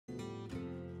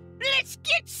Let's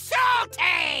get salty!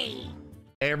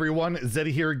 Hey everyone, Zeddy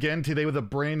here again today with a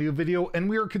brand new video, and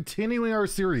we are continuing our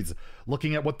series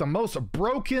looking at what the most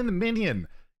broken minion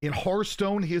in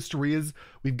Hearthstone history is.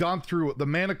 We've gone through the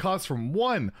mana cost from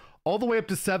 1 all the way up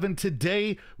to 7.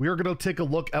 Today, we are going to take a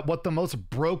look at what the most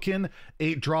broken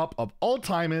 8-drop of all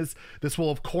time is. This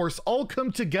will, of course, all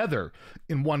come together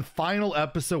in one final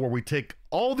episode where we take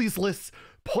all these lists,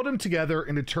 put them together,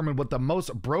 and determine what the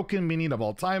most broken minion of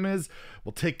all time is.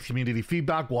 We'll take community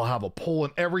feedback, we'll have a poll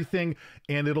and everything,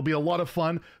 and it'll be a lot of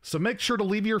fun. So make sure to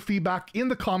leave your feedback in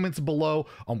the comments below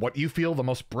on what you feel the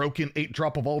most broken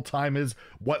 8-drop of all time is.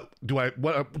 What do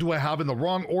I have in the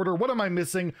wrong order? What am I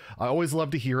missing? I always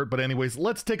love to hear it. But anyways,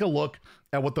 let's take a look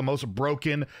at what the most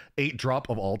broken 8-drop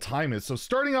of all time is. So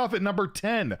starting off at number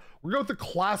 10, we're going with the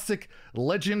classic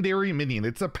legendary minion.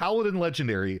 It's a paladin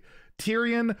legendary.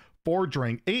 Tyrion,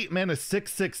 4-drink, 8 mana,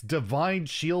 6/6 divine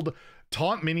shield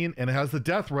taunt minion, and it has the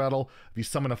death rattle if you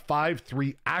summon a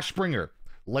 5/3 Ashbringer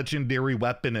legendary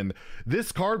weapon. And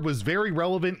this card was very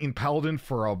relevant in Paladin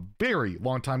for a very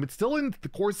long time. It's still in the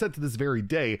core set to this very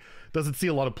day. Doesn't see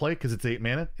a lot of play because it's 8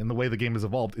 mana, and the way the game has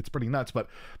evolved, it's pretty nuts. But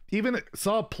even it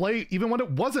saw play even when it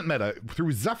wasn't meta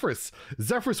through Zephyrus.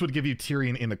 Zephyrus would give you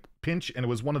Tyrion in a pinch, and it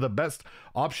was one of the best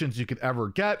options you could ever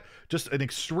get. Just an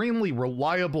extremely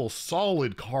reliable,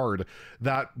 solid card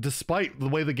that, despite the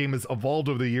way the game has evolved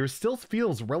over the years, still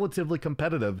feels relatively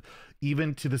competitive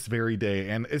even to this very day.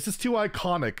 And it's just too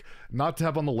iconic not to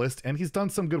have on the list, and he's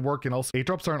done some good work. And also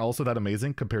 8-drops aren't also that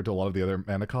amazing compared to a lot of the other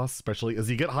mana costs, especially as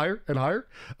you get higher and higher.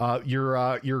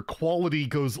 Your quality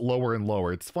goes lower and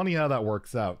lower. It's funny how that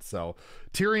works out. So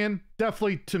Tyrion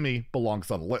definitely, to me,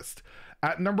 belongs on the list.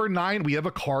 At number 9, we have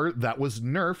a card that was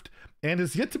nerfed and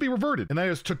is yet to be reverted, and that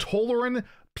is Totoloran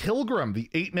Pilgrim, the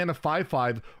 8 mana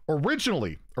 5/5.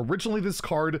 Originally, this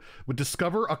card would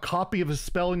discover a copy of a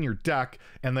spell in your deck,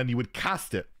 and then you would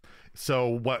cast it. So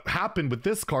what happened with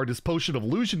this card is Potion of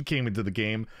Illusion came into the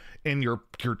game, and your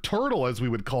turtle, as we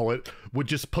would call it, would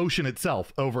just potion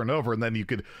itself over and over, and then you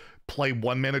could play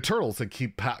 1 mana turtles and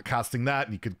keep casting that,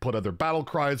 and you could put other battle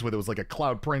cries, whether it was like a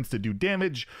Cloud Prince to do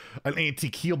damage, an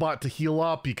antique heal bot to heal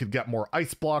up, you could get more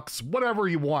ice blocks, whatever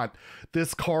you want.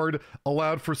 This card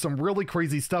allowed for some really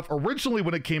crazy stuff. Originally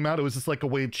when it came out, it was just like a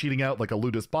way of cheating out like a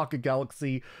Ludus Pocket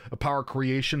Galaxy, a power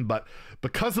creation, but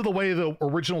because of the way the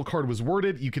original card was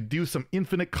worded, you could do some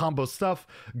infinite combo stuff.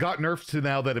 Got nerfed to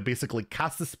now that it basically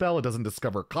casts a spell, it doesn't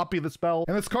discover a copy of the spell,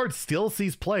 and this card still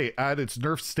sees play at its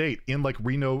nerfed state in like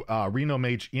Reno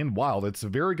Mage in Wild. It's a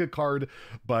very good card,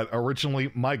 but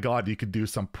originally, my god, you could do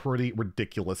some pretty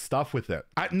ridiculous stuff with it.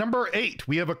 At number 8,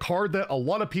 we have a card that a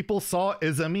lot of people saw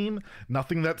as a meme,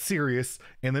 nothing that serious,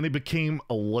 and then it became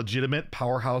a legitimate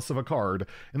powerhouse of a card,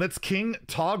 and that's King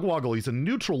Togwaggle. He's a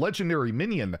neutral legendary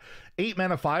minion, 8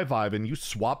 mana 5/5, and you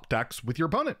swap decks with your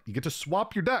opponent. You get to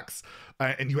swap your decks,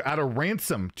 and you add a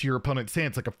ransom to your opponent's hand.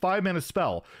 It's like a 5 mana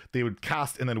spell they would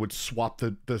cast, and then it would swap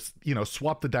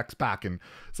swap the decks back. And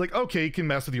it's like, okay, you can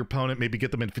mess with your opponent, maybe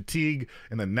get them in fatigue,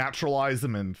 and then naturalize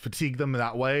them and fatigue them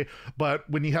that way. But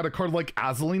when you had a card like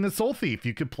Azalina Soul Thief,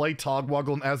 you could play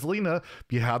Togwaggle and Azalina if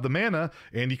you had the mana,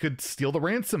 and you could steal the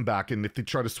ransom back. And if they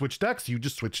try to switch decks, you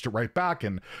just switched it right back.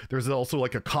 And there's also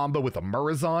like a combo with a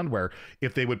Murazon, where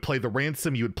if they would play the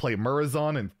ransom, you would play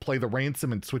Murazon and play the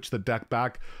ransom and switch the deck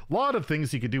back. A lot of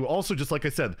things you could do. Also, just like I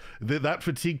said, that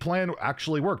fatigue plan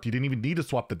actually worked. You didn't even need to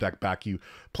swap the deck back. You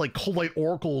play Coldlight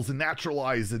Oracles and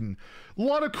naturalize, and a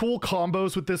lot of cool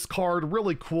combos with this card.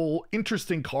 Really cool,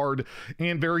 interesting card,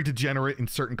 and very degenerate in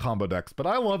certain combo decks. But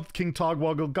I love King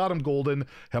Togwaggle, got him golden,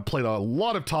 have played a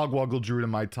lot of Togwaggle Druid in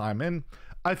my time, and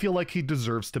I feel like he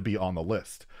deserves to be on the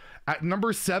list. At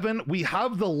number 7, we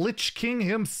have the Lich King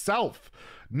himself.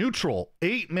 Neutral,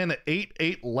 8 mana,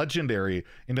 8/8 legendary,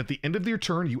 and at the end of your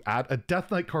turn, you add a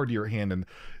Death Knight card to your hand, and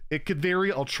it could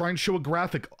vary. I'll try and show a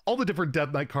graphic, all the different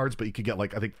Death Knight cards, but you could get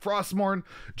like, I think, Frostmourne,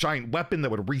 giant weapon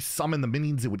that would resummon the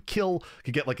minions it would kill. You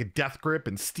could get like a Death Grip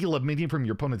and steal a minion from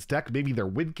your opponent's deck, maybe their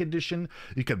win condition.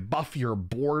 You could buff your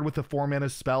board with a 4 mana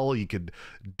spell. You could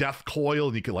Death Coil,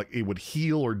 and you could it would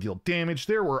heal or deal damage.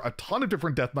 There were a ton of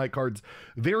different Death Knight cards,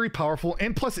 very powerful,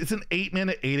 and plus it's an 8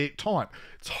 mana, 8/8 taunt.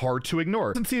 It's hard to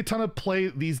ignore. Doesn't see a ton of play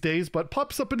these days, but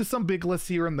pops up into some big lists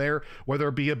here and there, whether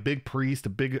it be a big priest, a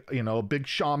big, a big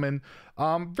shaman.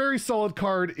 Very solid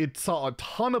card. It saw a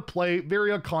ton of play, very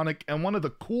iconic, and one of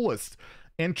the coolest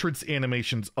entrance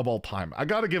animations of all time. I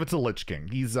gotta give it to Lich King.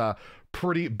 He's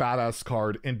pretty badass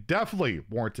card and definitely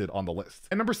warranted on the list.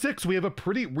 At number 6, we have a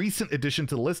pretty recent addition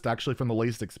to the list, actually from the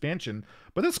latest expansion,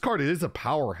 but this card is a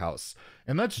powerhouse,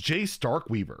 and that's Jace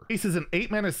Darkweaver. Jace is an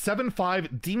 8-mana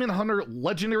 7/5 Demon Hunter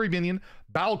legendary minion.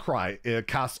 Battlecry, it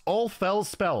casts all Fel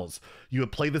spells. You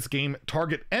would play this game,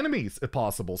 target enemies if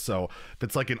possible. So if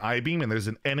it's like an I-Beam and there's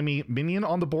an enemy minion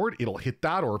on the board, it'll hit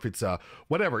that, or if it's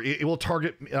whatever, it will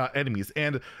target enemies.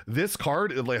 And this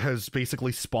card has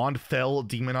basically spawned Fel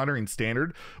Demon Hunter in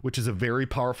Standard, which is a very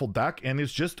powerful deck, and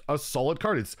it's just a solid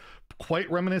card. It's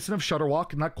quite reminiscent of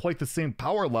Shutterwalk, not quite the same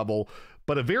power level,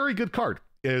 but a very good card.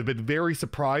 I've been very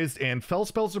surprised, and Fel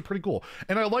spells are pretty cool.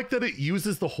 And I like that it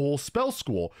uses the whole spell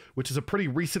school, which is a pretty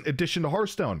recent addition to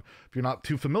Hearthstone. If you're not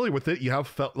too familiar with it, you have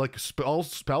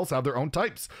spells have their own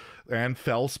types, and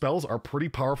Fel spells are pretty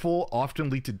powerful,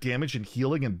 often lead to damage and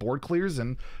healing and board clears.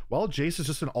 And well, Jace is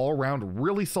just an all-around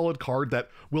really solid card that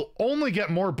will only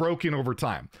get more broken over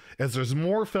time. As there's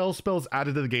more Fel spells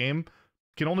added to the game,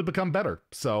 can only become better.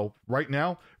 So right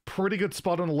now, pretty good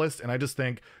spot on the list, and I just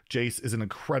think Jace is an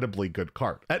incredibly good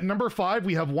card. At number 5,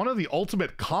 we have one of the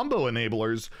ultimate combo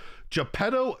enablers,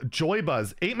 Geppetto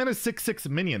Joybuzz, 8-mana 6/6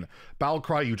 minion.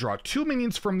 Battlecry, you draw 2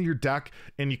 minions from your deck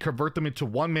and you convert them into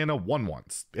 1-mana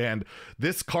 1/1s. And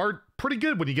this card, pretty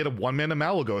good when you get a 1-mana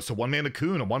Malagos, a 1-mana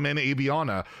Coon, a 1-mana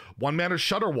Abiana, 1-mana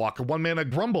Shutterwalk, a 1-mana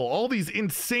Grumble, all these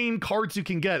insane cards you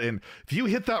can get. And if you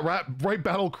hit that right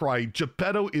Battlecry,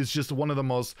 Geppetto is just one of the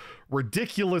most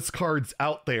ridiculous cards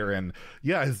out there. And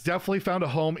yeah, has definitely found a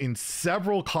home in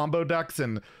several combo decks,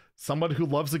 and someone who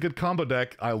loves a good combo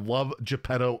deck, I love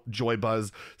Geppetto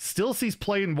Joybuzz. Still sees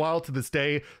play in Wild to this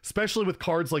day, especially with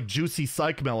cards like Juicy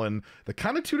Psych Melon that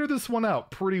kind of tutor this one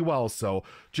out pretty well. So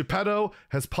Geppetto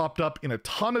has popped up in a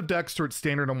ton of decks through its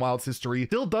Standard and Wild's history,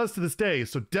 still does to this day,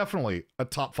 so definitely a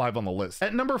top 5 on the list.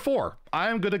 At number 4, I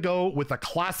am going to go with a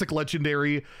classic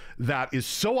legendary that is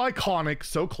so iconic,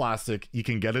 so classic, you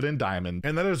can get it in Diamond,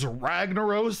 and that is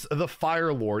Ragnaros the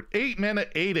Fire Lord, 8-mana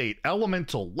 8/8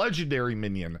 elemental legendary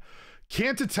minion.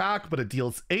 Can't attack, but it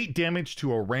deals 8 damage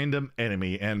to a random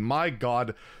enemy. And my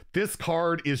god, this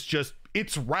card is just,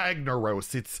 it's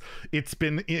Ragnaros.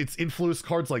 It's influenced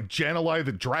cards like Jan'alai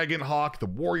the Dragonhawk, the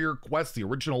Warrior Quest, the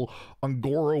original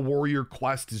Angora Warrior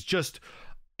Quest is just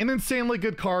an insanely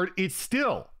good card. It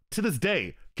still, to this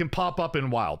day, can pop up in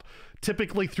Wild,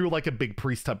 typically through like a big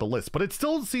priest type of list, but it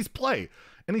still sees play.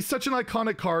 And he's such an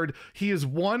iconic card. He has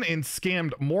won and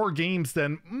scammed more games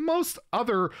than most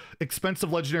other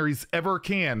expensive legendaries ever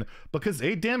can, because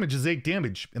 8 damage is 8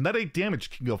 damage, and that 8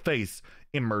 damage can go face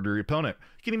and murder your opponent.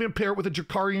 You can even pair it with a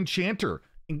Drakari Enchanter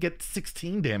and get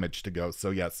 16 damage to go.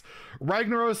 So yes,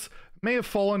 Ragnaros may have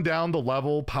fallen down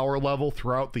the power level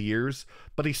throughout the years,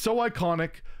 but he's so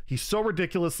iconic, he's so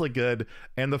ridiculously good,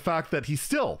 and the fact that he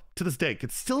still, to this day,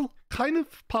 could still kind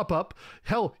of pop up.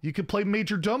 Hell, you could play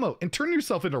Major Domo and turn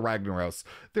yourself into Ragnaros.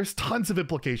 There's tons of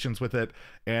implications with it,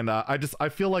 and I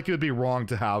feel like it would be wrong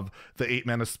to have the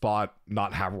 8-mana spot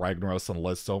not have Ragnaros on the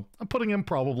list, so I'm putting him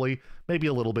probably maybe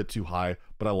a little bit too high,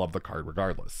 but I love the card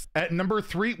regardless. At number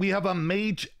 3, we have a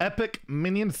Mage Epic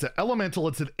minion. It's an elemental.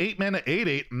 It's an 8-mana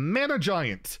 8/8 mana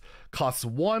giant. Costs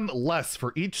 1 less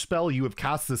for each spell you have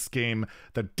cast this game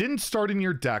that didn't start in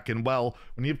your deck. And well,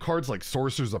 when you have cards like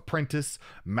Sorcerer's Apprentice,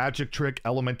 Magic Trick,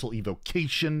 Elemental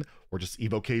Evocation, or just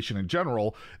Evocation in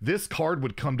general, this card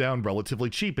would come down relatively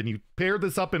cheap. And you pair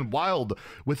this up in Wild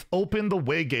with Open the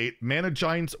Waygate, mana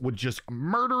giants would just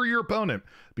murder your opponent.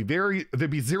 There'd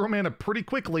be 0 mana pretty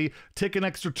quickly, take an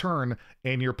extra turn,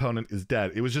 and your opponent is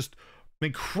dead. It was just an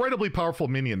incredibly powerful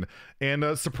minion,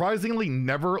 and surprisingly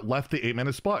never left the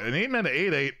 8-mana spot. An 8-mana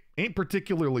 8/8 ain't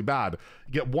particularly bad.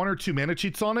 You get 1 or 2 mana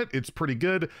cheats on it, it's pretty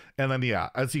good. And then yeah,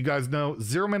 as you guys know,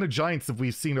 0 mana giants that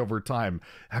we've seen over time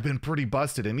have been pretty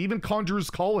busted, and even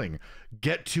Conjurer's Calling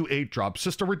get to 8 drops.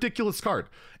 Just a ridiculous card,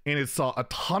 and it saw a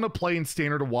ton of play in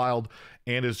Standard and Wild,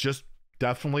 and is just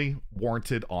definitely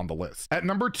warranted on the list. At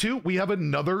number 2, we have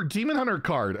another Demon Hunter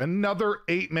card, another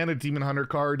 8-mana Demon Hunter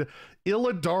card.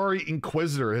 Illidari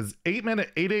Inquisitor has 8-mana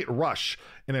 8/8 rush,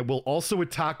 and it will also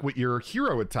attack with your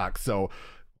hero attack. So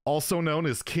also known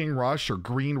as King Rush or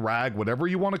Green Rag, whatever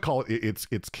you want to call it,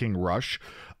 it's King Rush.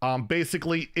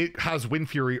 Basically, it has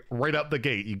Wind Fury right out the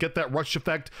gate. You get that rush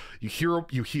effect, you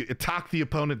attack the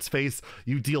opponent's face,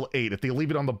 you deal 8. If they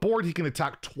leave it on the board, he can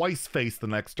attack twice face the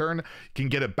next turn. You can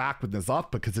get it back with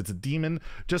N'Zoth because it's a demon.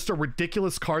 Just a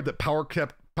ridiculous card that power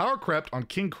crept on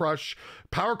King Crush,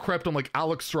 power crept on like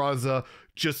Alexstrasza,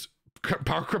 just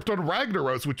power crept on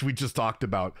Ragnaros, which we just talked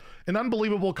about. An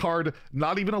unbelievable card,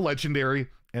 not even a legendary.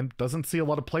 and doesn't see a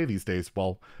lot of play these days.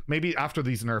 Well, maybe after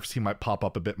these nerfs he might pop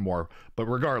up a bit more, but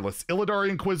regardless, Illidari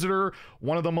Inquisitor,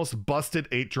 one of the most busted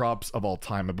 8-drops of all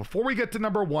time. And before we get to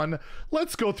number 1,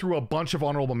 let's go through a bunch of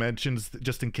honorable mentions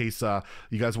just in case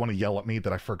you guys want to yell at me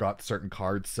that I forgot certain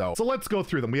cards. So let's go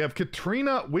through them. We have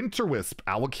Katrina Winterwisp,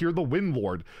 Alakir the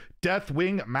Windlord,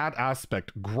 Deathwing Mad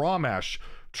Aspect, Grommash,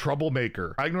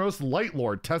 Troublemaker, Agnos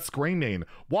Lightlord, Tess Greymane,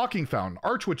 Walking Fountain,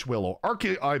 Archwitch Willow,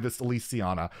 Archaeivus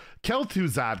Elysiana,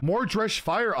 Kel'Thuzad, Mordresh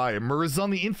Fireeye,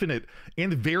 Murazan the Infinite,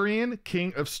 and Varian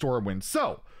King of Stormwind.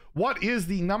 So, what is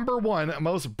the number 1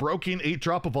 most broken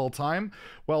 8-drop of all time?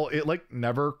 Well, it like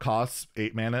never costs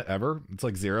 8 mana ever. It's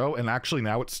like 0, and actually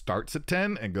now it starts at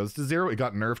 10 and goes to 0. It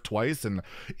got nerfed twice, and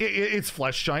it's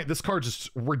Flesh Giant. This card's just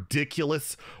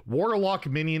ridiculous. Warlock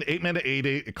minion, 8 mana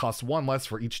 8/8. It costs 1 less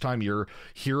for each time your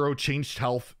hero changed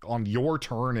health on your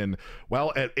turn, and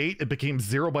well, at 8 it became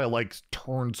 0 by like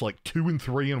turns like 2 and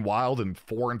 3 in Wild and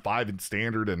 4 and 5 in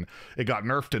Standard, and it got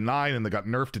nerfed to 9, and it got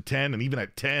nerfed to 10, and even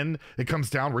at 10 it comes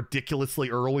down ridiculously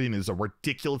early and is a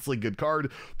ridiculously good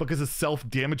card because the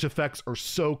self-damage effects are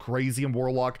so crazy in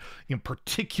Warlock, in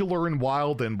particular in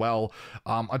Wild. And well,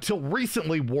 until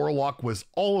recently, Warlock was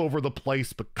all over the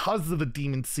place because of the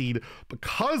Demon Seed,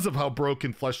 because of how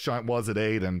broken Flesh Giant was at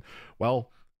 8, and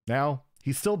well, now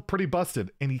he's still pretty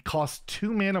busted, and he costs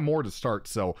 2 mana more to start.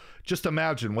 So just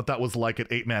imagine what that was like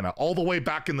at 8 mana all the way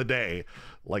back in the day,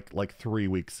 like 3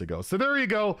 weeks ago. So there you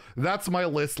go. That's my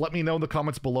list. Let me know in the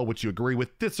comments below what you agree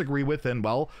with, disagree with, and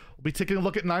well, we'll be taking a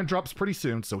look at 9-drops pretty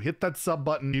soon. So hit that sub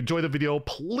button. If you enjoy the video,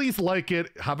 please like it.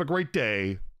 Have a great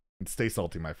day and stay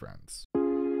salty, my friends.